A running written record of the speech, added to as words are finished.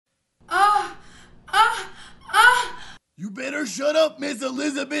better shut up, Miss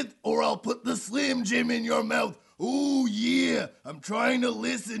Elizabeth, or I'll put the Slim Jim in your mouth. Oh, yeah, I'm trying to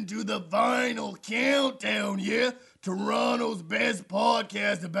listen to the Vinyl Countdown, yeah? Toronto's best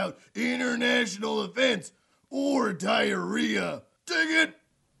podcast about international events or diarrhea. Dig it!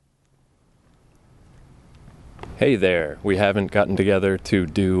 Hey there, we haven't gotten together to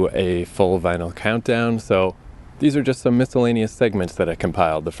do a full Vinyl Countdown, so these are just some miscellaneous segments that I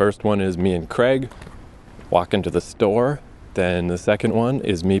compiled. The first one is me and Craig walking to the store. Then the second one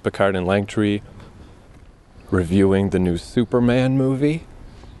is me, Picard, and Langtree reviewing the new Superman movie.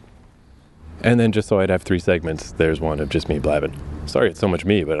 And then just so I'd have 3 segments, there's one of just me blabbing. Sorry it's so much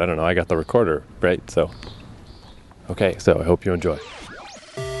me, but I don't know, I got the recorder, right? So, okay, so I hope you enjoy.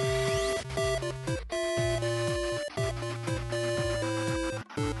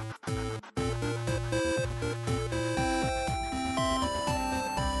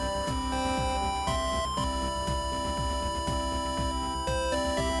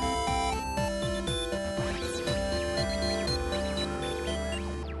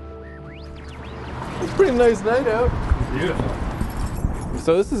 Pretty nice night out. Beautiful.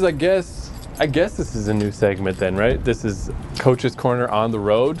 So this is, I guess this is a new segment then, right? This is Coach's Corner on the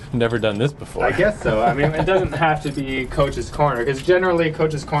road. Never done this before. I guess so. I mean, it doesn't have to be Coach's Corner, because generally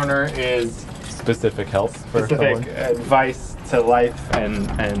Coach's Corner is Specific health for specific someone. advice to life and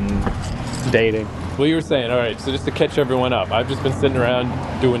dating. Well, you were saying, all right, so just to catch everyone up, I've just been sitting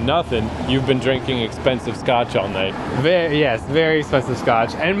around doing nothing. You've been drinking expensive scotch all night. Very expensive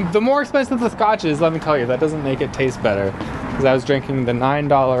scotch. And the more expensive the scotch is, let me tell you, that doesn't make it taste better. Because I was drinking the $9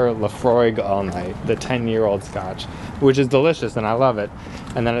 Laphroaig all night, the 10-year-old scotch, which is delicious and I love it.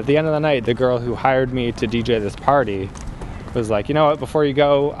 And then at the end of the night, the girl who hired me to DJ this party was like, you know what, before you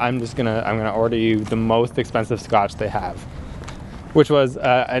go, I'm gonna order you the most expensive scotch they have, which was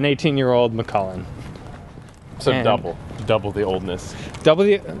an 18-year-old Macallan. So And double the oldness. But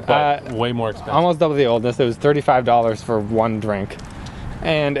Way more expensive. almost double the oldness. It was $35 for one drink.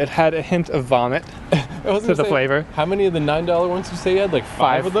 And it had a hint of vomit to the flavor. How many of the $9 ones you say you had? Like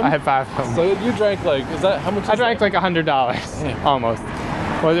 5 of them? I had 5 of them. So you drank like, is that, how much I is drank that? like $100, Damn. almost.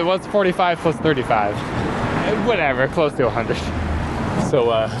 Well, it was 45 plus 35. Whatever, close to 100. So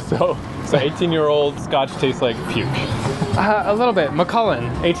 18-year-old scotch tastes like puke. A little bit. Macallan.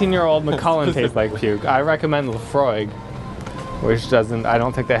 18-year-old Macallan tastes like puke. I recommend Laphroaig, which doesn't, I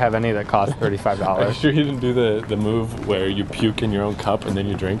don't think they have any that cost Are you $35. sure you didn't do the move where you puke in your own cup and then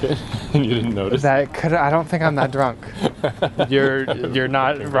you drink it and you didn't notice? I don't think I'm that drunk. You're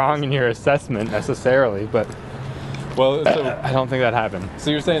not wrong in your assessment necessarily, but Well, so I don't think that happened.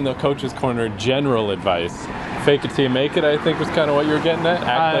 you're saying the Coach's Corner general advice, fake it till you make it, I think was kind of what you were getting at?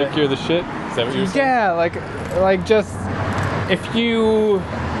 Act like you're the shit? Is that what you were saying? Yeah, like just if you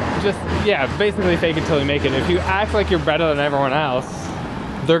basically fake it till you make it. If you act like you're better than everyone else,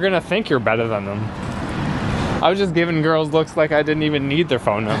 they're gonna think you're better than them. I was just giving girls looks like I didn't even need their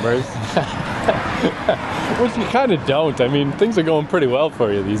phone numbers. Which you kind of don't. I mean, things are going pretty well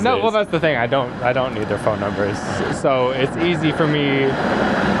for you these days. No, well that's the thing. I don't need their phone numbers. So it's easy for me.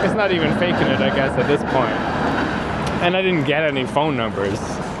 It's not even faking it, I guess, at this point. And I didn't get any phone numbers,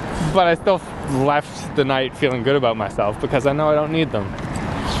 but I still left the night feeling good about myself because I know I don't need them.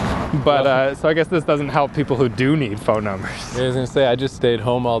 But so I guess this doesn't help people who do need phone numbers. I was going to say, I just stayed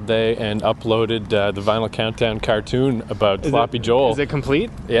home all day and uploaded the Vinyl Countdown cartoon about Sloppy Joel. Is it complete?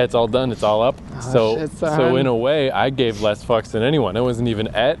 Yeah, it's all done. It's all up. Oh, shit, son. So in a way, I gave less fucks than anyone. I wasn't even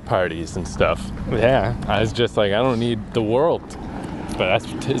at parties and stuff. Yeah. I was just like, I don't need the world. But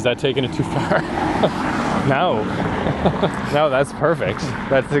is that taking it too far? No. No, that's perfect.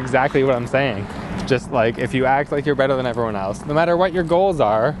 That's exactly what I'm saying. Just like if you act like you're better than everyone else, no matter what your goals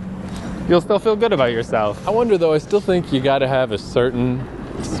are, you'll still feel good about yourself. I wonder though, I still think you got to have a certain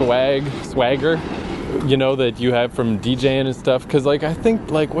swagger, you know, that you have from DJing and stuff. Cause like, I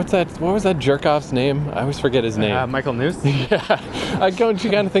think like, what was that jerk off's name? I always forget his name. Michael Noose? Yeah. Don't you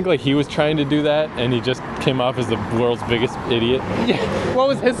kind of think like he was trying to do that and he just came off as the world's biggest idiot? Yeah. What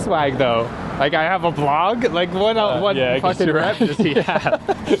was his swag though? Like I have a blog? Like what fucking rep does he have?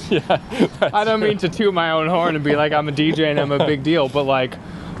 Yeah. I don't mean to toot my own horn and be like I'm a DJ and I'm a big deal, but like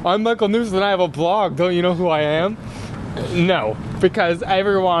I'm Michael Noose and I have a blog. Don't you know who I am? No, because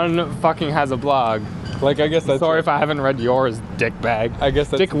everyone fucking has a blog. Like, I guess that's... Sorry if I haven't read yours, dickbag. I guess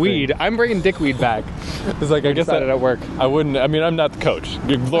that's Dickweed. I'm bringing Dickweed back. It's like, I guess that at work. I wouldn't... I mean, I'm not the coach.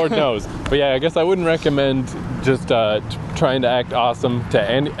 Lord knows. But yeah, I guess I wouldn't recommend just trying to act awesome to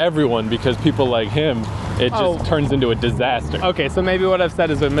everyone, because people like him, it just turns into a disaster. Okay, so maybe what I've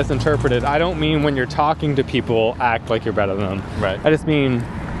said has been misinterpreted. I don't mean when you're talking to people, act like you're better than them. Right. I just mean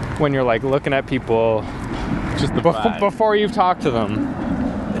when you're like looking at people Just the vibe. Before you've talked to them,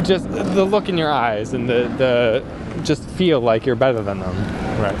 just the look in your eyes and the just feel like you're better than them.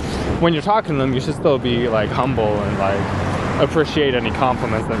 Right. When you're talking to them, you should still be like humble and like appreciate any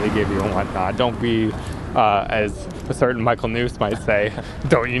compliments that they give you and whatnot. Don't be, as a certain Michael Noose might say,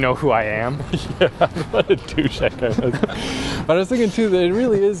 don't you know who I am? Yeah, what a douchebag I was. But I was thinking too that it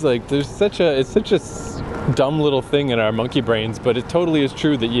really is like it's such a dumb little thing in our monkey brains, but it totally is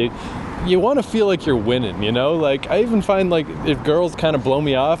true that you want to feel like you're winning, you know? Like, I even find, like, if girls kind of blow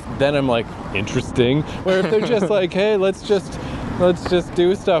me off, then I'm like, interesting. Where if they're just like, hey, let's just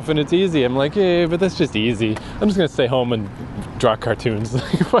do stuff and it's easy, I'm like, yeah, but that's just easy. I'm just going to stay home and draw cartoons.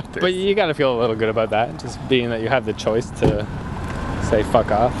 But you got to feel a little good about that, just being that you have the choice to say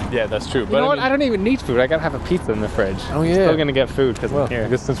fuck off. Yeah, that's true. But you know what? I don't even need food. I got to have a pizza in the fridge. Oh, yeah. I'm still going to get food because I'm here. I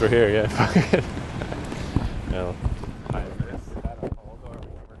guess since we're here, yeah. Fuck it. No.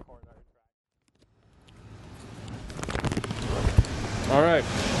 All right,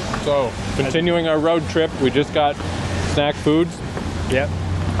 so continuing our road trip, we just got snack foods. Yep.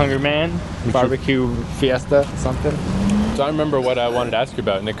 Hungry Man, barbecue fiesta, something. So I remember what I wanted to ask you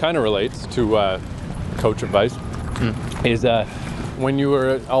about, and it kind of relates to coach advice, is when you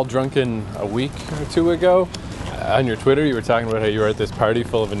were all drunken a week or two ago, on your Twitter, you were talking about how you were at this party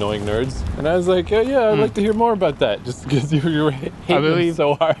full of annoying nerds, and I was like, yeah, I'd like to hear more about that, just because you were hating them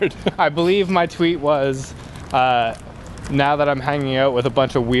so hard. I believe my tweet was, now that I'm hanging out with a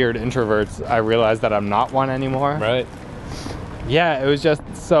bunch of weird introverts, I realize that I'm not one anymore. Right. Yeah, it was just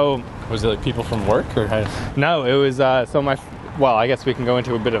so... Was it like people from work or how? No, it was well, I guess we can go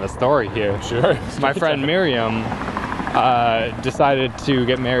into a bit of a story here. Sure. My friend Miriam decided to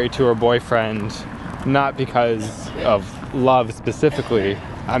get married to her boyfriend, not because of love specifically.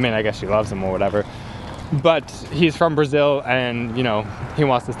 I mean, I guess she loves him or whatever. But he's from Brazil and, you know, he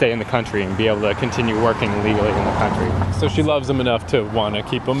wants to stay in the country and be able to continue working legally in the country. So she loves him enough to want to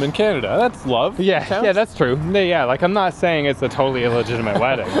keep him in Canada. That's love. Yeah, Counts. yeah, that's true. Yeah, like I'm not saying it's a totally illegitimate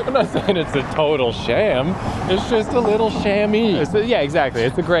wedding. I'm not saying it's a total sham. It's just a little shammy. Yeah, exactly.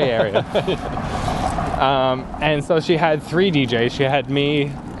 It's a gray area. And so she had 3 DJs. She had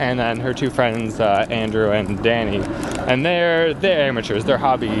me and then her 2 friends, Andrew and Danny. And they're amateurs. They're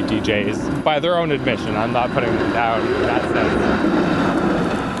hobby DJs by their own admission. I'm not putting them down in that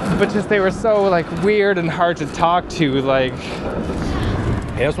sense. But just they were so like weird and hard to talk to. Like,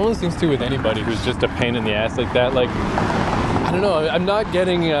 yeah, it's one of those things too with anybody who's just a pain in the ass like that. Like, I don't know. I'm not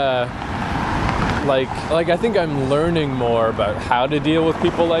getting. Like I think I'm learning more about how to deal with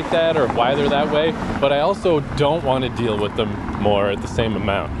people like that or why they're that way, but I also don't want to deal with them more at the same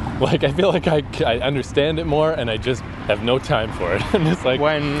amount. Like, I feel like I understand it more and I just have no time for it. I'm just like...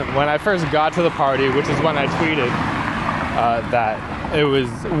 When I first got to the party, which is when I tweeted that it was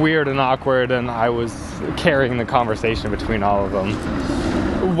weird and awkward and I was carrying the conversation between all of them.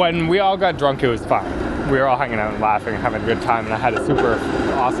 When we all got drunk, it was fine. We were all hanging out and laughing and having a good time, and I had a super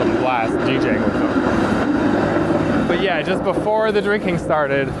awesome blast DJing with them. But yeah, just before the drinking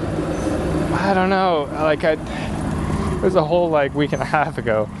started, I don't know, like it was a whole like week and a half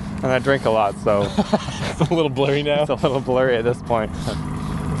ago, and I drink a lot, so it's a little blurry now. It's a little blurry at this point.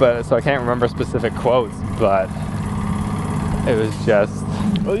 But so I can't remember specific quotes, but it was just...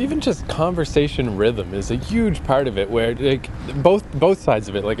 Well, even just conversation rhythm is a huge part of it, where like both sides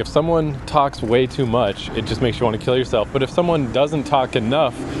of it. Like, if someone talks way too much, it just makes you want to kill yourself. But if someone doesn't talk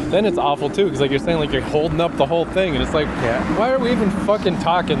enough, then it's awful too, because like you're saying, like you're holding up the whole thing, and it's like, why are we even fucking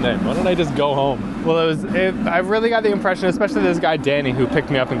talking then? Why don't I just go home? Well, I really got the impression, especially this guy Danny, who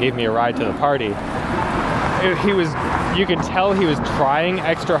picked me up and gave me a ride to the party. You could tell he was trying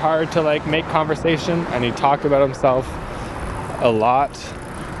extra hard to like make conversation, and he talked about himself a lot,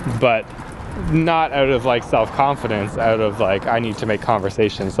 but not out of like self-confidence, out of like, I need to make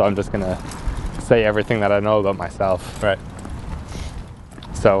conversation, so I'm just gonna say everything that I know about myself. Right.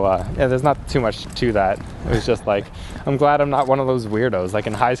 So yeah, there's not too much to that. It was just like, I'm glad I'm not one of those weirdos. Like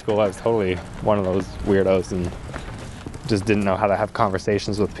in high school, I was totally one of those weirdos and just didn't know how to have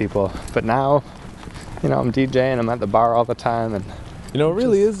conversations with people. But now, you know, I'm DJing, I'm at the bar all the time, and you know, it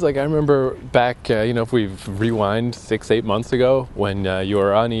really is, like, I remember back, you know, if we rewind 6-8 months ago, when you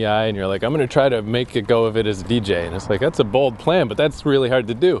were on EI and you're like, I'm going to try to make a go of it as a DJ. And it's like, that's a bold plan, but that's really hard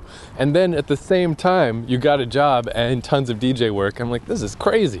to do. And then at the same time, you got a job and tons of DJ work. I'm like, this is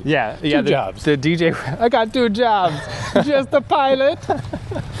crazy. Yeah. Two jobs. The DJ, I got 2 jobs. Just a pilot.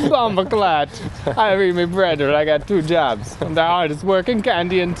 Bomber clat. I read my brother, I got 2 jobs. I'm the hardest working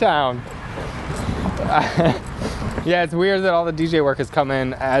candy in town. Yeah, it's weird that all the DJ work has come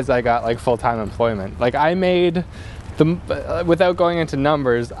in as I got like full-time employment. Like I made without going into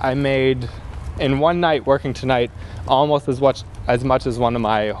numbers, I made in one night working tonight almost as much as one of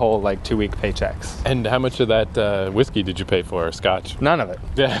my whole like 2-week paychecks. And how much of that whiskey did you pay for, or scotch? None of it.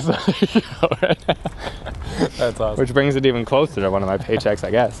 Yeah, so there you go, right? That's awesome. Which brings it even closer to one of my paychecks,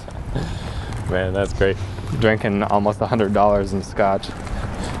 I guess. Man, that's great. Drinking almost $100 in scotch.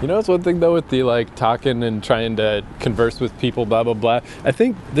 You know, it's one thing though with the like talking and trying to converse with people, blah, blah, blah. I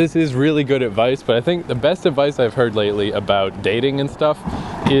think this is really good advice, but I think the best advice I've heard lately about dating and stuff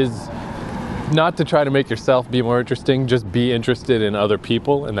is not to try to make yourself be more interesting, just be interested in other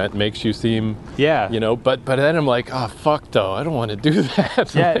people, and that makes you seem, you know, but then I'm like, oh, fuck though, I don't want to do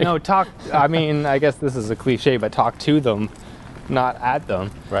that. Yeah, no, I mean, I guess this is a cliche, but talk to them, not at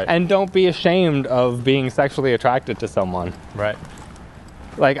them. Right. And don't be ashamed of being sexually attracted to someone. Right.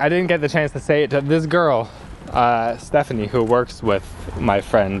 Like, I didn't get the chance to say it to this girl, Stephanie, who works with my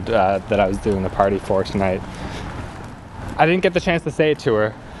friend that I was doing the party for tonight. I didn't get the chance to say it to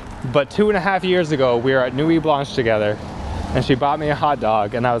her, but 2.5 years ago, we were at Nuit Blanche together, and she bought me a hot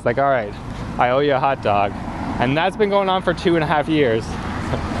dog, and I was like, all right, I owe you a hot dog. And that's been going on for 2.5 years.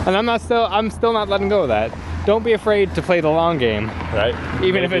 And I'm still not letting go of that. Don't be afraid to play the long game. Right.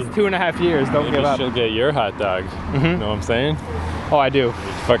 Even if it's 2.5 years, don't give up. She'll get your hot dog. Mm-hmm. You know what I'm saying? Oh, I do. Your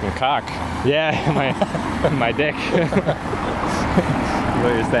fucking cock. Yeah, my dick.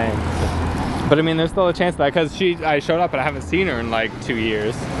 What you're saying. But I mean, there's still a chance of that, because I showed up and I haven't seen her in like 2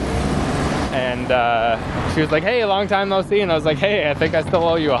 years. And she was like, hey, long time no see. And I was like, hey, I think I still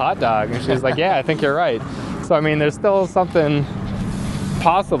owe you a hot dog. And she was like, yeah, I think you're right. So I mean, there's still something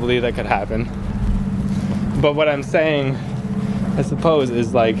possibly that could happen. But what I'm saying, I suppose,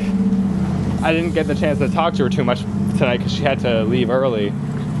 is like, I didn't get the chance to talk to her too much tonight because she had to leave early.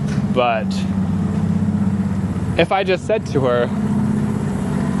 But if I just said to her,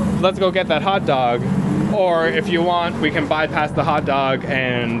 let's go get that hot dog, or if you want, we can bypass the hot dog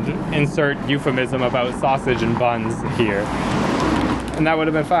and insert euphemism about sausage and buns here, and that would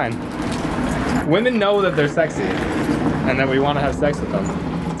have been fine. Women know that they're sexy and that we want to have sex with them.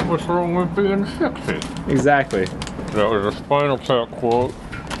 What's wrong with being sexy? Exactly. That was a Spinal Tap quote.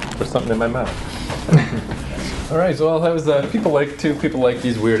 There's something in my mouth. All right, so that was people like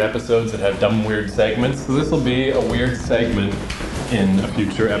these weird episodes that have dumb weird segments. So this will be a weird segment in a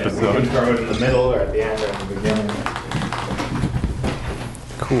future episode. We can throw it in the middle or at the end or at the beginning.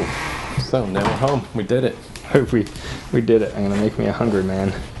 Cool. So now we're home. We did it. We did it. I'm gonna make me a hungry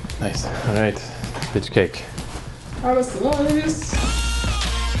man. Nice. All right, bitch cake. How was this?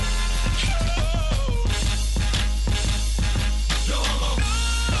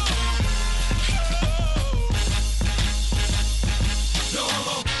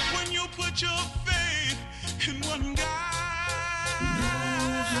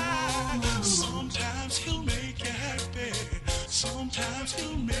 Sometimes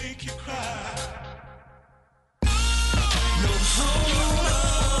he'll make you cry.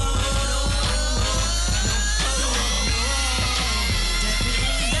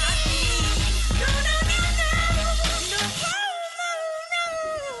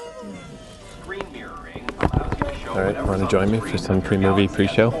 All right, want to join me for some pre-movie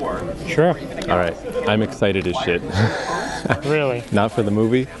pre-show? Sure. All right, I'm excited as shit. Really? Not for the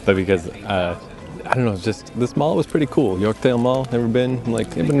movie, but because I don't know, just this mall was pretty cool. Yorkdale Mall, never been? I'm like,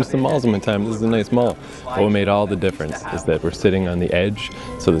 I've been to some malls in my time. This is a nice mall. But what made all the difference is that we're sitting on the edge,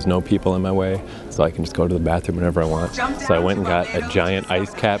 so there's no people in my way, so I can just go to the bathroom whenever I want. So I went and got a giant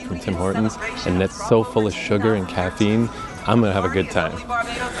ice cap from Tim Hortons, and that's so full of sugar and caffeine. I'm gonna have a good time.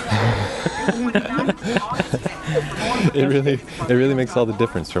 It really makes all the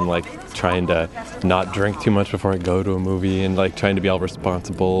difference from like trying to not drink too much before I go to a movie and like trying to be all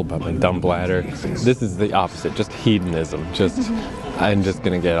responsible about my dumb bladder. This is the opposite, just hedonism. I'm just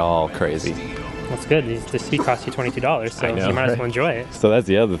gonna get all crazy. That's good. The seat costs you $22, so I know, you might right? as well enjoy it. So that's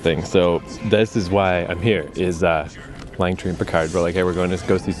the other thing. So this is why I'm here, is Langtree and Picard were like, hey, we're going to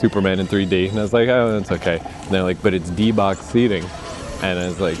go see Superman in 3D. And I was like, oh, that's okay. And they're like, but it's D-box seating. And I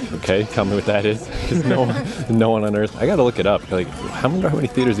was like, okay, tell me what that is. Because no one on Earth. I got to look it up. Like, I wonder how many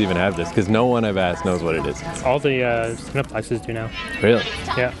theaters even have this. Because no one I've asked knows what it is. All the Cineplexes do now. Really?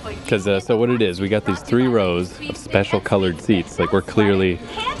 Yeah. Because so what it is, we got these 3 rows of special colored seats. Like, we're clearly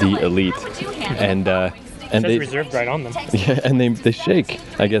the elite. And they reserved right on them. Yeah, and they shake.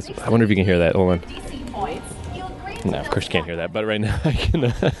 I guess. I wonder if you can hear that. Hold on. No, of course you can't hear that. But right now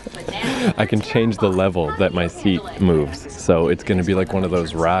I can change the level that my seat moves. So it's going to be like one of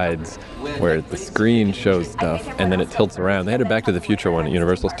those rides where the screen shows stuff and then it tilts around. They had a Back to the Future one at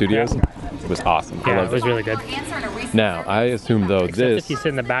Universal Studios. It was awesome. Yeah, it was really good. Now, I assume though Except this if you sit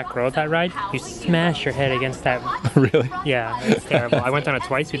in the back row of that ride, you smash your head against that. really. Yeah, it's terrible. I went on it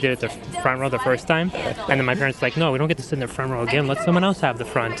twice. We did it the front row the first time, and then my parents were like, no, we don't get to sit in the front row again. Let someone else have the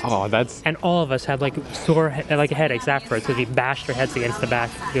front. Oh, that's And all of us had like like headaches afterwards because we bashed our heads against the back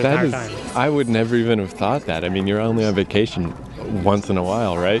the that entire is. time. I would never even have thought that. I mean, you're only on vacation once in a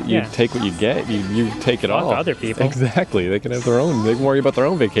while, right? You Yeah. take what you get. You take it Fuck all. other people. Exactly. They can have their own. They can worry about their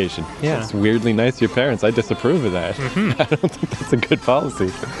own vacation. Yeah. It's weirdly nice to your parents. I disapprove of that. I don't think that's a good policy.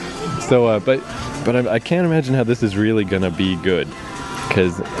 So, but I can't imagine how this is really gonna be good.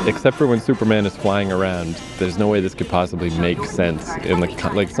 Because except for when Superman is flying around, there's no way this could possibly make sense. In like it's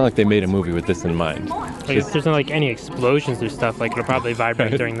not like they made a movie with this in mind. Like, if there's not like any explosions or stuff, like it'll probably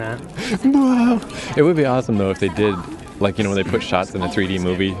vibrate during that. Wow. It would be awesome though if they did, like, you know, when they put shots in a 3D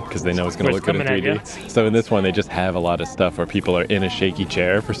movie because they know it's going to Where look it's good in coming at 3D. So in this one, they just have a lot of stuff where people are in a shaky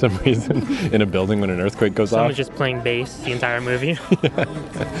chair for some reason in a building when an earthquake goes Someone's off. just playing bass the entire movie.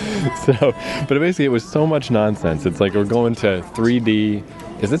 So, but basically, it was so much nonsense. It's like we're going to 3D.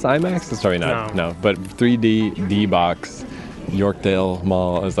 Is this IMAX? Sorry, not No. no, but 3D D-Box. Yorkdale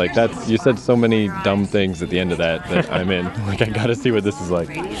Mall. I was like, that's, you said so many dumb things at the end of that I'm in. Like, I gotta see what this is like.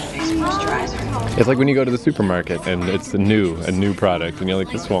 It's like when you go to the supermarket and it's a new product and you're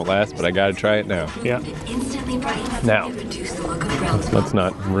like, this won't last, but I gotta try it now. Yeah. Now, let's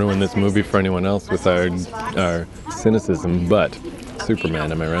not ruin this movie for anyone else with our cynicism, but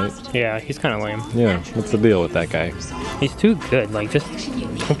Superman, am I right? Yeah, he's kind of lame. Yeah, what's the deal with that guy? He's too good. Like, just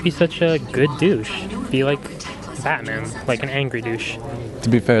don't be such a good douche. Be like Batman, like an angry douche. To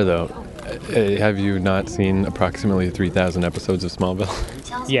be fair though, have you not seen approximately 3,000 episodes of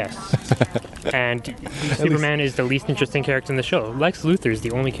Smallville? Yes. And Superman is the least interesting character in the show. Lex Luthor is the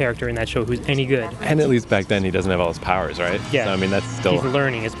only character in that show who's any good. And at least back then he doesn't have all his powers, right? Yeah. So, I mean, that's He's still...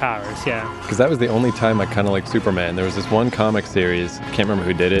 learning his powers, yeah. Because that was the only time I kind of liked Superman. There was this one comic series, can't remember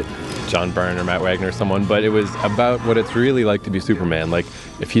who did it, John Byrne or Matt Wagner or someone, but it was about what it's really like to be Superman. Like,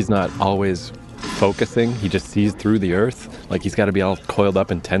 if he's not always focusing, he just sees through the earth. Like, he's got to be all coiled up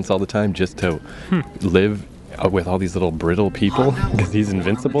and tense all the time just to live with all these little brittle people because he's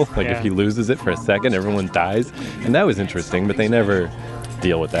invincible. Like, Yeah. if he loses it for a second, everyone dies. And that was interesting, but they never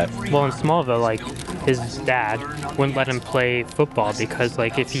deal with that. Well, in Smallville, like, his dad wouldn't let him play football because,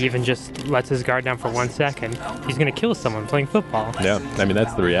 like, if he even just lets his guard down for 1 second, he's gonna kill someone playing football. Yeah, I mean,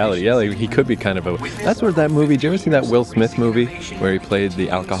 that's the reality. Yeah, like, he could be kind of a... That's where that movie... Did you ever see that Will Smith movie where he played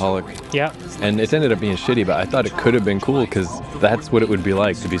the alcoholic? Yeah. And it ended up being shitty, but I thought it could have been cool because that's what it would be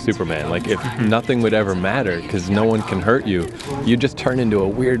like to be Superman. Like, if nothing would ever matter because no one can hurt you, you just turn into a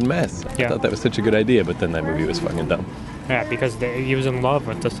weird mess. I Yeah. thought that was such a good idea, but then that movie was fucking dumb. Yeah, because he was in love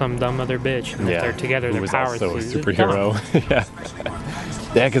with some dumb other bitch. And if they're together, who their was powers. also a is superhero. dumb. Yeah.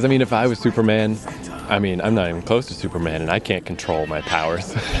 Yeah, because I mean, if I was Superman, I mean, I'm not even close to Superman, and I can't control my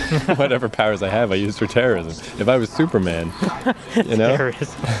powers. Whatever powers I have, I use for terrorism. If I was Superman, you know,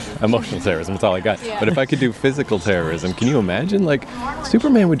 Terrorism. emotional terrorism, that's all I got. But if I could do physical terrorism, can you imagine? Like,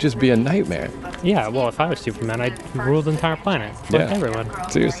 Superman would just be a nightmare. Yeah, well, if I was Superman, I'd rule the entire planet. Fuck Yeah. everyone.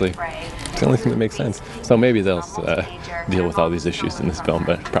 Seriously. It's the only thing that makes sense. So maybe they'll deal with all these issues in this film,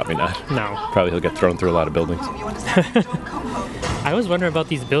 but probably not. No. Probably he'll get thrown through a lot of buildings. I was wondering about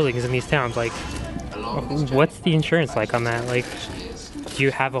these buildings in these towns. Like, what's the insurance like on that? Like, do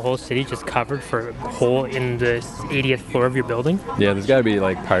you have a whole city just covered for a hole in the 80th floor of your building? Yeah, there's got to be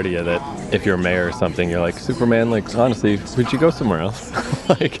like part of you that if you're mayor or something, you're like, Superman, like, honestly, would you go somewhere else?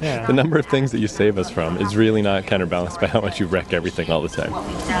 Like, Yeah. the number of things that you save us from is really not counterbalanced by how much you wreck everything all the time.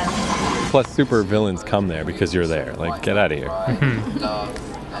 Plus, super villains come there because you're there. Like, get out of here.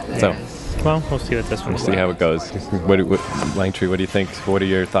 So, Well, we'll see what this one's we'll see how it goes. Langtree, what do you think? What are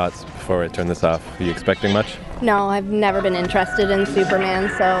your thoughts before I turn this off? Are you expecting much? No, I've never been interested in Superman,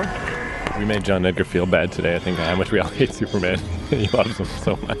 so We made John Edgar feel bad today, I think, how much we all hate Superman. He loves him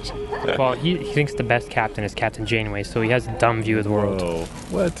so much. Well, he thinks the best captain is Captain Janeway, so he has a dumb view of the world. Whoa.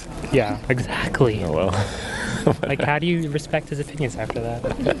 What? Yeah, exactly. Oh, well. Like, how do you respect his opinions after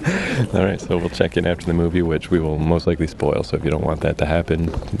that? All right, so we'll check in after the movie, which we will most likely spoil. So if you don't want that to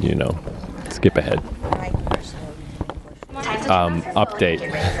happen, you know, skip ahead. Update.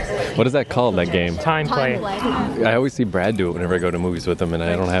 What is that called, that game? Time play. I always see Brad do it whenever I go to movies with him, and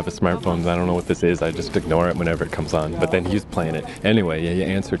I don't have a smartphone, so I don't know what this is. I just ignore it whenever it comes on. But then he's playing it. Anyway, yeah, you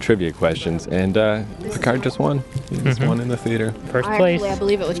answer trivia questions, and Picard just won. He just won in the theater. First place. actually I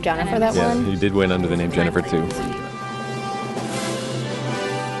believe it was Jennifer that Yeah, won. he did win under the name Jennifer, too.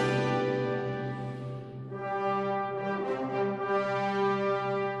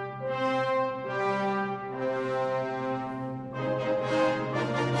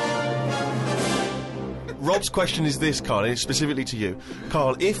 Rob's question is this, Carl, and it's specifically to you.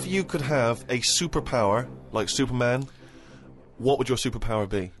 Carl, if you could have a superpower, like Superman, what would your superpower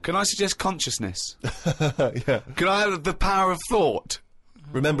be? Can I suggest consciousness? Yeah. Can I have the power of thought?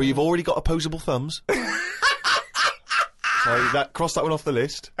 Remember, you've already got opposable thumbs. So cross that one off the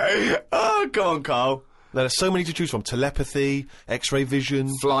list. Oh, go on, Carl. There are so many to choose from. Telepathy, X-ray vision.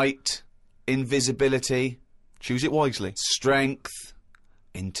 Flight, invisibility, Choose it wisely. strength,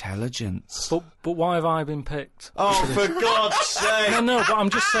 intelligence. But why have I been picked? Oh, for God's sake! No, but I'm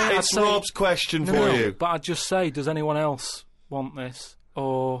just saying. It's Rob's question for you. But I'd just say, does anyone else want this?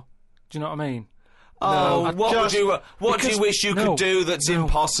 Or, do you know what I mean? Oh, No, what do you wish you could do that's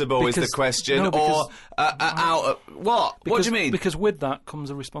impossible is the question? What? What do you mean? Because with that comes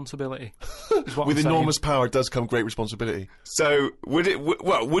a responsibility. is what With I'm saying. enormous power does come great responsibility. So, would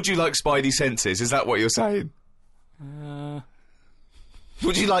you like Spidey senses? Is that what you're saying?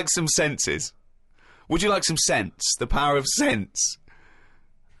 Would you like some senses? Would you like some sense? The power of sense?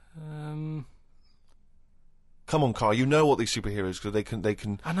 Come on, Carl. You know what these superheroes because they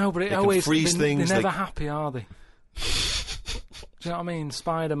can. I know, but it they always can freeze things. They're never happy, are they? Do you know what I mean?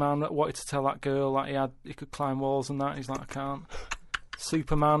 Spider-Man wanted to tell that girl that he could climb walls and that. He's like, I can't.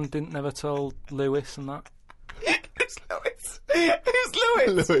 Superman didn't never tell Lewis and that. Who's Lewis? Who's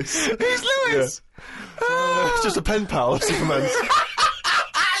Lewis? Lewis. Who's Lewis? It's just a pen pal of Superman's.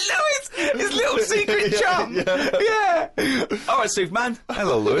 Lewis, his little secret chum. Yeah. All right, Superman.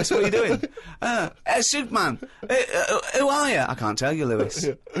 Hello, Lewis. What are you doing? Superman. Who are you? I can't tell you, Lewis.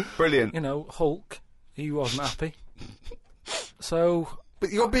 Brilliant. You know, Hulk. He wasn't happy. So.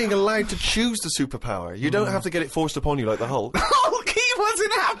 But you're being allowed to choose the superpower. You don't have to get it forced upon you like the Hulk. Hulk, he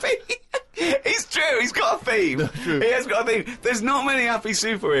wasn't happy. It's true. He's got a theme. He has got a theme. There's not many happy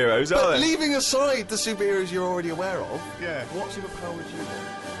superheroes, are But there? leaving aside the superheroes you're already aware of, Yeah. what superpower would you want?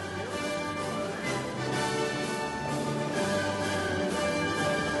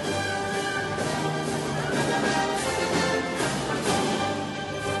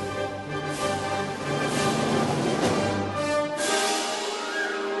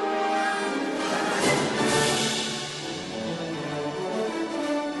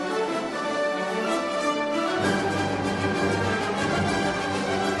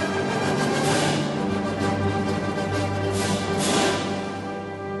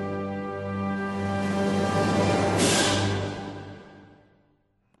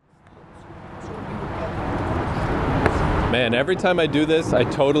 Man, every time I do this, I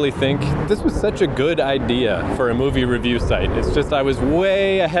totally think this was such a good idea for a movie review site. It's just I was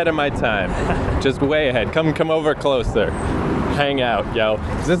way ahead of my time. Just way ahead. Come over closer. Hang out, yo.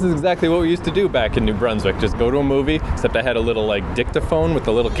 'Cause this is exactly what we used to do back in New Brunswick. Just go to a movie, except I had a little like dictaphone with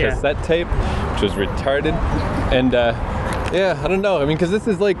a little cassette tape, which was retarded. And yeah, I don't know. I mean, because this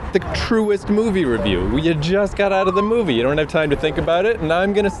is like the truest movie review. You just got out of the movie. You don't have time to think about it. And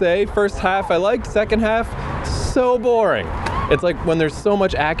I'm going to say first half I liked, second half, so boring. It's like when there's so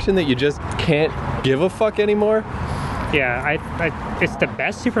much action that you just can't give a fuck anymore. Yeah, it's the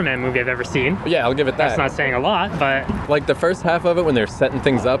best Superman movie I've ever seen. Yeah, I'll give it that. That's not saying a lot, but Like the first half of it when they're setting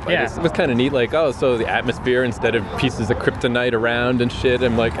things up, Yeah. it was kind of neat. Like, oh, so the atmosphere instead of pieces of kryptonite around and shit.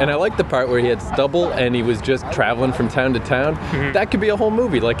 And I like the part where he had stubble and he was just traveling from town to town. That could be a whole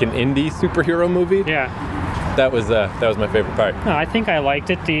movie, like an indie superhero movie. yeah. That was my favorite part. No, I think I liked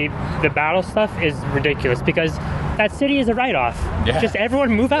it. The battle stuff is ridiculous because that city is a write-off. Yeah. Just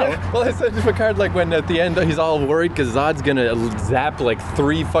everyone move out. Well, I said to Picard, like, when at the end he's all worried because Zod's gonna zap like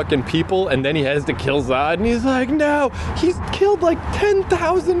 3 fucking people and then he has to kill Zod and he's like, no, he's killed like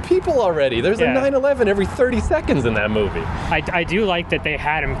 10,000 people already. There's Yeah. a 9/11 every 30 seconds in that movie. I do like that they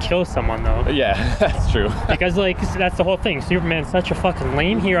had him kill someone though. Yeah, that's true. Because like that's the whole thing. Superman's such a fucking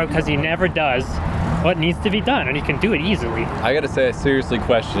lame hero because he never does what needs to be done and he can do it easily. I gotta say, I seriously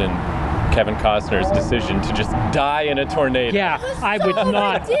question Kevin Costner's decision to just die in a tornado. Yeah, I would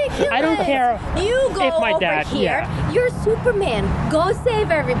not. Ridiculous. I don't care You go if my over dad. here. Yeah. You're Superman. Go save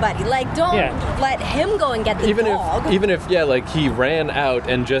everybody. Like, don't Yeah. let him go and get the dog. even if yeah, like he ran out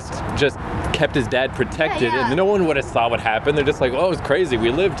and just kept his dad protected, Yeah. and no one would have saw what happened. They're just like, oh, it was crazy.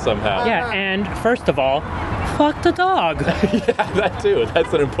 We lived somehow. Yeah, and first of all, fuck the dog. Yeah, that too.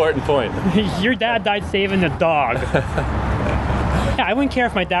 That's an important point. Your dad died saving the dog. Yeah, I wouldn't care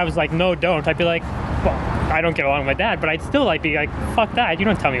if my dad was like, no, don't. I'd be like, well, I don't get along with my dad, but I'd still like be like, fuck that. You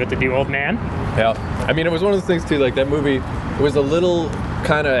don't tell me what to do, old man. Yeah, I mean, it was one of those things too. Like that movie, it was a little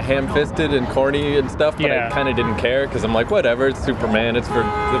kind of ham-fisted and corny and stuff, but Yeah. I kind of didn't care because I'm like, whatever. It's Superman. It's for.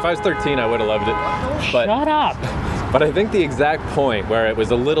 If I was 13, I would have loved it. But Shut up. But I think the exact point where it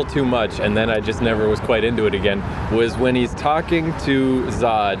was a little too much and then I just never was quite into it again was when he's talking to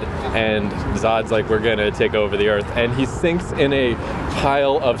Zod and Zod's like, we're gonna take over the Earth, and he sinks in a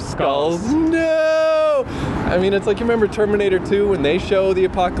pile of skulls. No! I mean, it's like, you remember Terminator 2 when they show the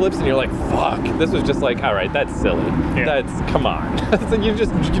apocalypse and you're like, fuck. This was just like, all right, that's silly. Yeah. Come on. It's like you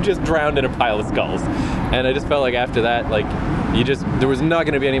just drowned in a pile of skulls. And I just felt like after that, like, there was not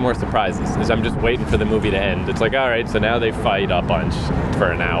going to be any more surprises. I'm just waiting for the movie to end. It's like, all right, so now they fight a bunch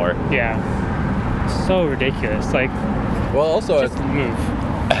for an hour. Yeah. So ridiculous. Like, well, also, just move.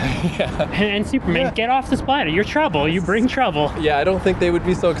 Yeah. And Superman, get off this planet. You're trouble. You bring trouble. Yeah, I don't think they would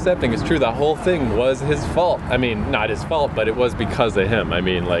be so accepting. It's true, the whole thing was his fault. I mean, not his fault, but it was because of him. I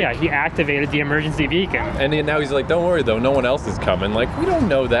mean, like... Yeah, he activated the emergency beacon. And now he's like, don't worry, though, no one else is coming. Like, we don't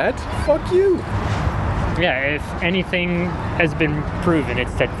know that. Fuck you. Yeah, if anything has been proven,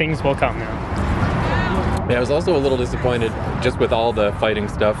 it's that things will come now. Yeah, I was also a little disappointed just with all the fighting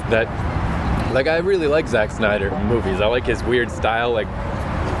stuff that... Like, I really like Zack Snyder movies. I like his weird style, like...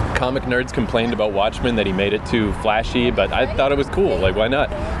 Comic nerds complained about Watchmen that he made it too flashy, but I thought it was cool. Like, why not?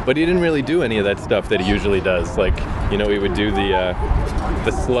 But he didn't really do any of that stuff that he usually does. Like, you know, he would do the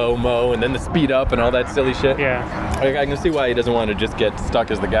slow-mo and then the speed up and all that silly shit. Yeah. Like, I can see why he doesn't want to just get stuck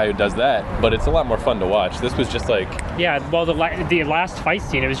as the guy who does that, but it's a lot more fun to watch. This was just like... Yeah, well, the last fight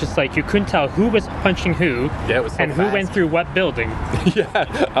scene, it was just like you couldn't tell who was punching who, yeah, it was so and fast. Who went through what building.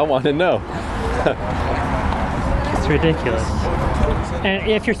 Yeah, I want to know. It's ridiculous.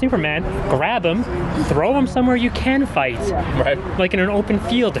 And if you're Superman, grab him, throw him somewhere you can fight. Right. Like in an open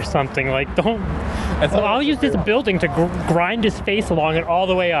field or something. Like, don't... I'll use this building to grind his face along it all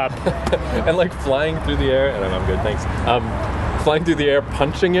the way up. And like flying through the air, and I'm good, thanks. Flying through the air,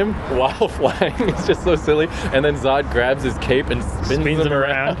 punching him while flying. It's just so silly. And then Zod grabs his cape and spins him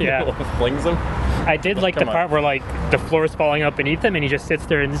around. Yeah. Flings him. I did like the part where like the floor is falling up beneath him and he just sits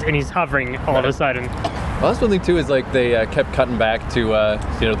there and he's hovering all of a sudden. Well, that's one thing too, is like they kept cutting back to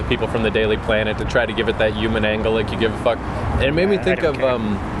you know, the people from the Daily Planet to try to give it that human angle, like you give a fuck. And it made me think of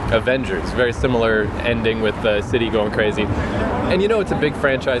Avengers, very similar ending with the city going crazy. And you know, it's a big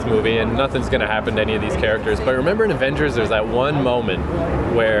franchise movie and nothing's going to happen to any of these characters. But remember in Avengers, there's that one moment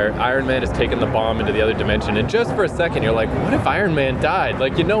where Iron Man has taken the bomb into the other dimension. And just for a second, you're like, what if Iron Man died?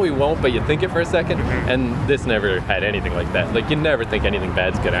 Like, you know he won't, but you think it for a second. And this never had anything like that. Like, you never think anything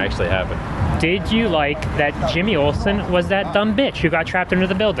bad's going to actually happen. Did you like that Jimmy Olsen was that dumb bitch who got trapped under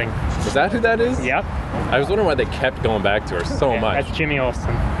the building? Is that who that is? Yep. I was wondering why they kept going back to her so much. That's Jimmy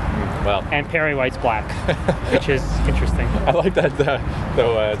Olsen. Well, and Perry White's black, which is interesting. I like that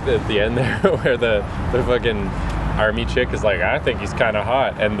though at the end there where the fucking army chick is like, I think he's kind of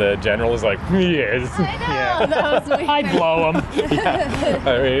hot, and the general is like, he is. I know, yeah. That was weird. I'd blow him. Yeah.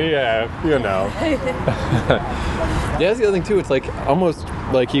 I mean, yeah, you know. Yeah, that's the other thing too. It's like almost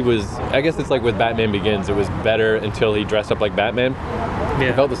like he was. I guess it's like with Batman Begins. It was better until he dressed up like Batman. Yeah.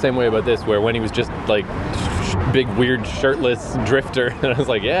 I felt the same way about this, where when he was just like big weird shirtless drifter, and I was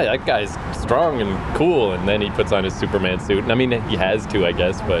like, yeah, that guy's strong and cool, and then he puts on his Superman suit, and I mean he has to, I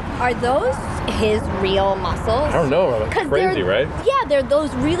guess, but are those his real muscles? I don't know, crazy, right? Yeah, they're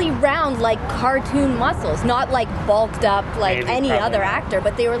those really round, like cartoon muscles, not like bulked up like any other actor,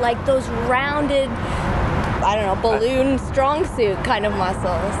 but they were like those rounded, I don't know, balloon strong suit kind of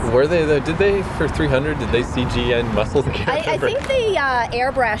muscles. Were they did they for 300? Did they CGN muscles? I think they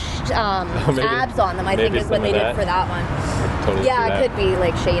airbrushed abs on them. I think is what they did for that one. Totally yeah, it could be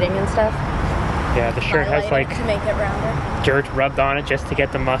like shading and stuff. Yeah, the shirt has like to make it rounder. Dirt rubbed on it just to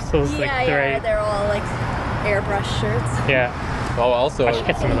get the muscles. Yeah, like, yeah, they're all like airbrush shirts. Yeah. Oh, also, I should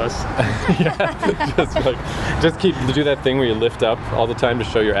get some of those. Yeah, just do that thing where you lift up all the time to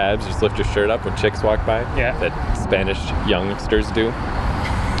show your abs. Just lift your shirt up when chicks walk by. Yeah, that Spanish youngsters do.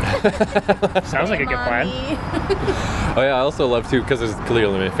 Sounds like a good plan. Oh yeah, I also love too, because it's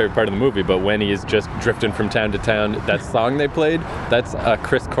clearly my favorite part of the movie, but when he is just drifting from town to town, that song they played, that's a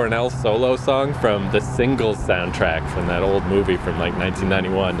Chris Cornell solo song from the Singles soundtrack from that old movie from like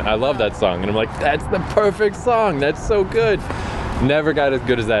 1991. I love that song, and I'm like, that's the perfect song. That's so good. Never got as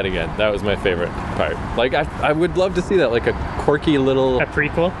good as that again. That was my favorite part. Like, I would love to see that, like a quirky little... A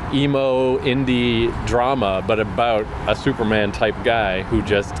prequel? Emo indie drama, but about a Superman type guy who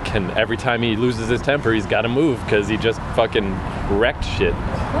just can, every time he loses his temper, he's got to move because he just fucking wrecked shit.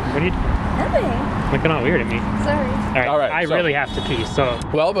 What are you doing? Nothing. Looking all weird at me. Sorry. All right, I really have to pee, so...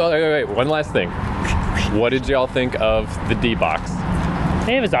 Well, wait, one last thing. What did y'all think of the D-Box?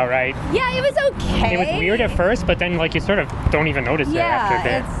 It was all right. Yeah, it was okay. It was weird at first, but then like you sort of don't even notice it after a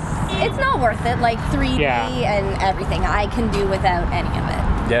bit. It's not worth it. Like 3D and everything, I can do without any of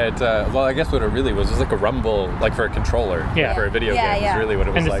it. Yeah, it's well, I guess what it really was like a rumble, like for a controller, Yeah. for a video Yeah, game. yeah. Is really what it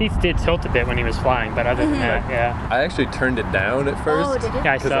was And the like. seats did tilt a bit when he was flying, but other than that, yeah. I actually turned it down at first. Oh, did you?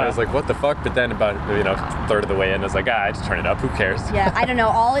 Yeah, I Because saw. I was like, what the fuck? But then about, a third of the way in, I was like, I just turn it up. Who cares? Yeah, I don't know.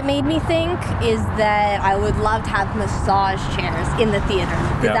 All it made me think is that I would love to have massage chairs in the theater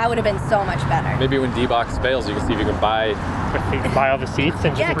because Yeah. that would have been so much better. Maybe when D-Box fails, you can see if you can buy. But you can buy all the seats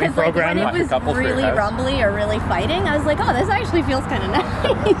and just Yeah, because like reprogram when it. it Watch a was couple for your really house. rumbly or really fighting, I was like, oh, this actually feels kind of nice.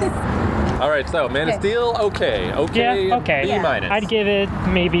 All right, so Man of Okay. Steel, okay, Yeah, okay. B Yeah. minus. I'd give it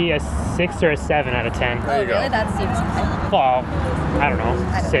maybe a 6 or a 7 out of 10. There you go. Really? That seems. Well, I don't know,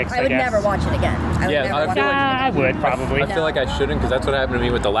 I don't 6, know. I would guess. never watch it again. I would Yeah, never I watch feel it like- I again. would probably. I feel like I shouldn't, because that's what happened to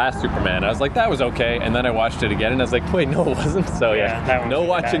me with the last Superman. I was like, that was okay, and then I watched it again, and I was like, wait, no, it wasn't. So Yeah, that yeah, one's no really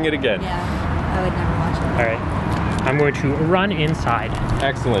watching bad. it again. Yeah, I would never watch it. All right. I'm going to run inside.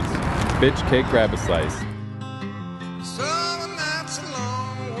 Excellent. Bitch cake, grab a slice. Summer nights and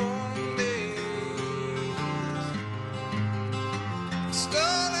long warm days,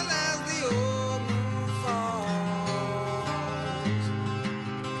 starting as the old moon falls,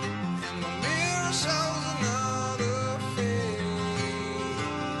 and the mirror shows another face,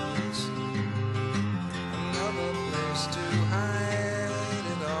 another place to hide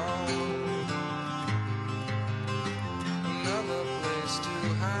it all, another place to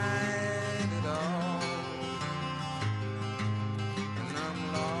hide it all. And I'm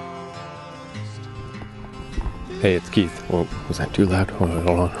lost. Hey, it's Keith. Whoa, was that too loud? Hold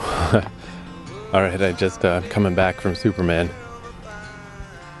on. All right, I just coming back from Superman,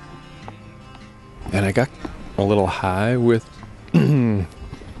 and I got a little high with, and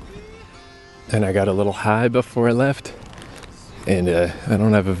I got a little high before I left, and I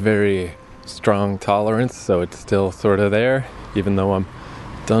don't have a very strong tolerance, so it's still sort of there, even though I'm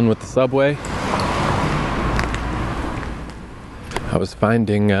done with the subway. I was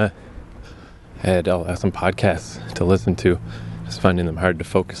finding I had some podcasts to listen to, just finding them hard to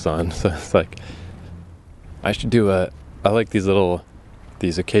focus on. So it's like, I should do I like these occasional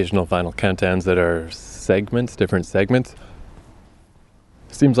vinyl countdowns that are segments, different segments.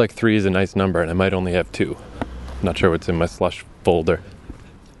 Seems like 3 is a nice number, and I might only have 2. Not sure what's in my slush folder.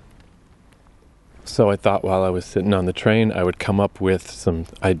 So I thought while I was sitting on the train, I would come up with some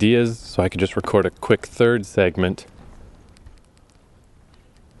ideas so I could just record a quick third segment.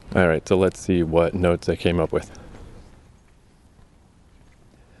 All right, so let's see what notes I came up with.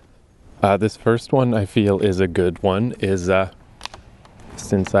 This first one I feel is a good one, is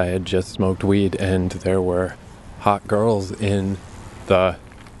since I had just smoked weed and there were hot girls in the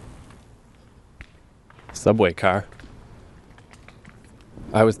subway car,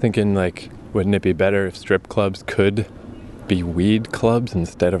 I was thinking, like, wouldn't it be better if strip clubs could be weed clubs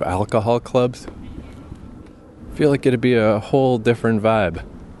instead of alcohol clubs? I feel like it'd be a whole different vibe.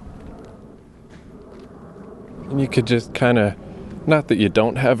 And you could just kind of, not that you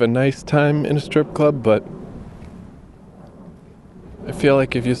don't have a nice time in a strip club, but I feel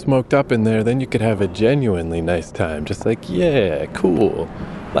like if you smoked up in there, then you could have a genuinely nice time. Just like, yeah, cool.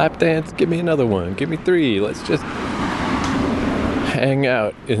 Lap dance, give me another one. Give me 3. Let's just hang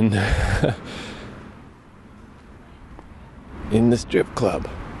out in in the strip club.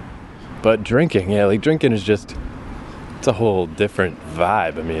 But drinking, yeah, like drinking is just, it's a whole different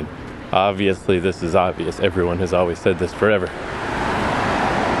vibe. I mean, obviously this is obvious. Everyone has always said this forever.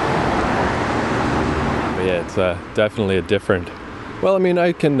 But yeah, it's definitely a different, well, I mean,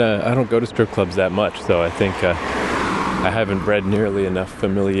 I don't go to strip clubs that much, so I think I haven't bred nearly enough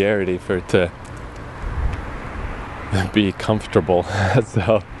familiarity for it to be comfortable.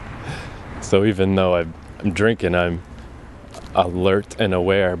 So even though I'm drinking, I'm alert and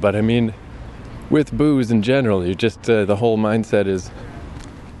aware. But I mean, with booze in general, you just the whole mindset is,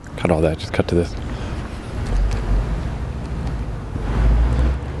 cut all that, just cut to this.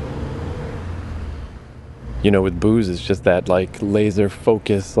 You know, with booze, it's just that like laser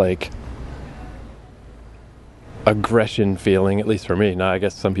focus, like aggression feeling, at least for me. Now, I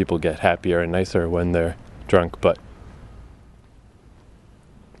guess some people get happier and nicer when they're drunk, but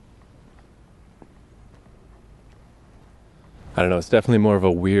I don't know, it's definitely more of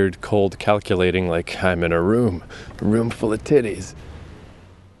a weird, cold, calculating, like I'm in a room full of titties.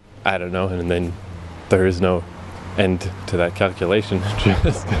 I don't know, and then there is no end to that calculation.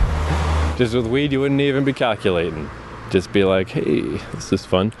 Just with weed, you wouldn't even be calculating. Just be like, hey, this is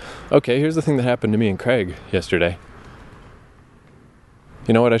fun. Okay, here's the thing that happened to me and Craig yesterday.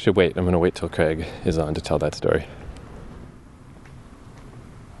 You know what? I should wait. I'm going to wait till Craig is on to tell that story.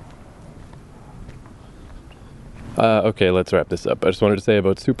 Okay, let's wrap this up. I just wanted to say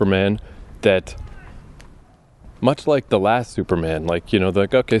about Superman that Much like the last Superman, like,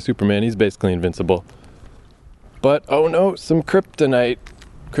 okay, Superman, he's basically invincible. But, oh no, some kryptonite.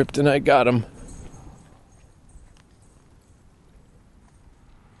 Kryptonite got him.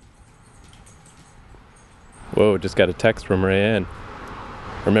 Whoa, just got a text from Rayanne.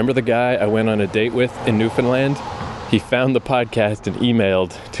 Remember the guy I went on a date with in Newfoundland? He found the podcast and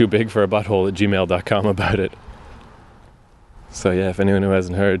emailed toobigforabutthole@gmail.com about it. So yeah, if anyone who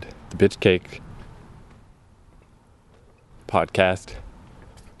hasn't heard, the Bitch Cake podcast,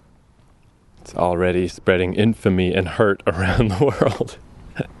 it's already spreading infamy and hurt around the world.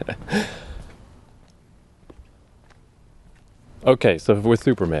 Okay, so with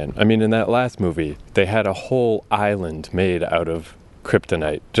Superman, I mean, in that last movie, they had a whole island made out of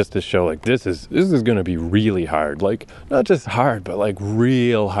kryptonite just to show, like, this is going to be really hard. Like, not just hard, but, like,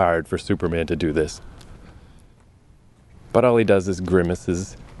 real hard for Superman to do this. But all he does is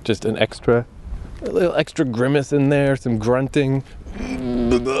grimaces. Just a little extra grimace in there, some grunting.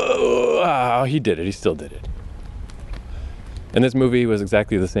 Oh, he did it. He still did it. And this movie was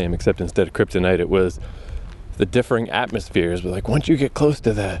exactly the same, except instead of kryptonite, it was the differing atmospheres. But like, once you get close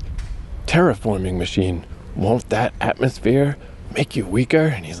to the terraforming machine, won't that atmosphere make you weaker?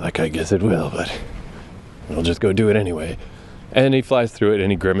 And he's like, I guess it will, but we'll just go do it anyway. And he flies through it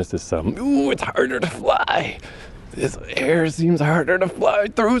and he grimaces some. Ooh, it's harder to fly. This air seems harder to fly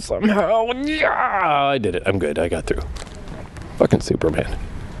through somehow. Yeah, I did it. I'm good. I got through. Fucking Superman.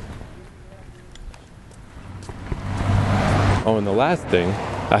 Oh, and the last thing,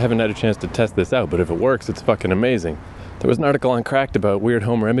 I haven't had a chance to test this out, but if it works, it's fucking amazing. There was an article on Cracked about weird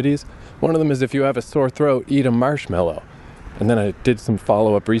home remedies. One of them is if you have a sore throat, eat a marshmallow. And then I did some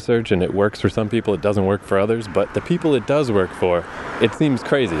follow-up research, and it works for some people, it doesn't work for others. But the people it does work for, it seems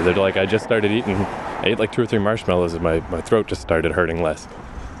crazy. They're like, I ate like 2 or 3 marshmallows, and my throat just started hurting less.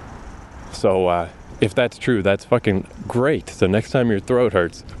 So if that's true, that's fucking great. So next time your throat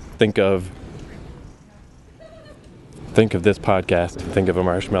hurts, think of this podcast, think of a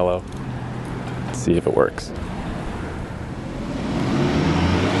marshmallow, see if it works.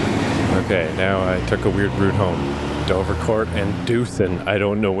 Okay, now I took a weird route home. Dovercourt and Dewson. I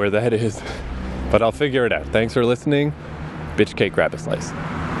don't know where that is, but I'll figure it out. Thanks for listening. Bitch Cake, grab a slice.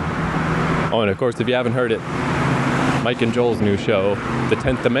 Oh, and of course, if you haven't heard it, Mike and Joel's new show, The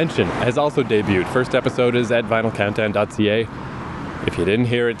 10th Dimension, has also debuted. First episode is at vinylcountdown.ca. If you didn't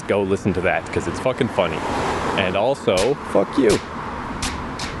hear it, go listen to that, because it's fucking funny. And also, fuck you.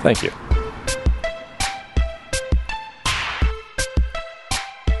 Thank you.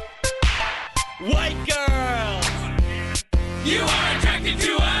 White girls, you are attracted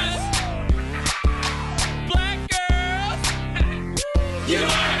to us. Black girls, you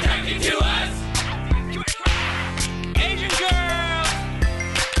are attracted to us. Asian girls,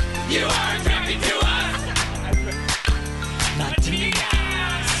 you are attracted to us.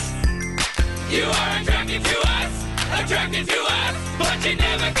 Latinas, you are attracted to us. Attracted to us, but you're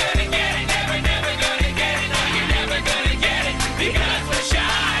never gonna get it. Never gonna get it. No, you're never gonna get it because we're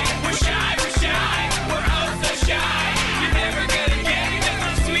shy. We're shy. We're all so shy. You're never gonna get it because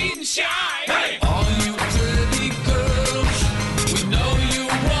we're sweet and shy. Hey, all you pretty girls, we know you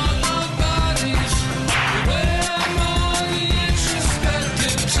want our bodies. We wear them all the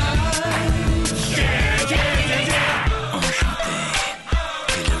introspective times. Yeah.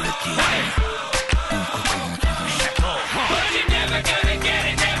 But you're never gonna get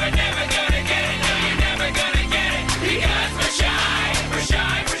it. Never gonna get it. No, you're never gonna get it because we're shy. We're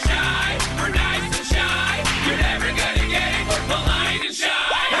shy. We're nice and shy. You're never gonna get it. We're polite and shy.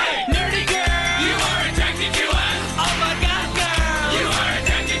 Hey, nerdy girl, you are attracted to us. Oh my God, girl, you are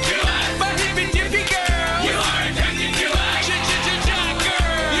attracted to us. But hippy dippy girl, you are attracted to us. Ch-ch-ch-ch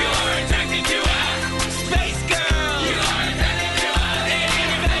girl, you are attracted to us. Space girl, you are attracted to us.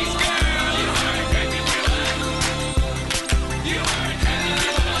 Alien face girl, you are attracted to us. You are attracted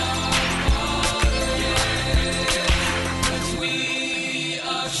to us. We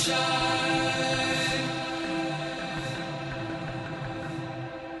are shy.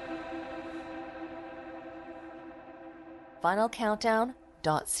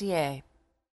 VinylCountdown.ca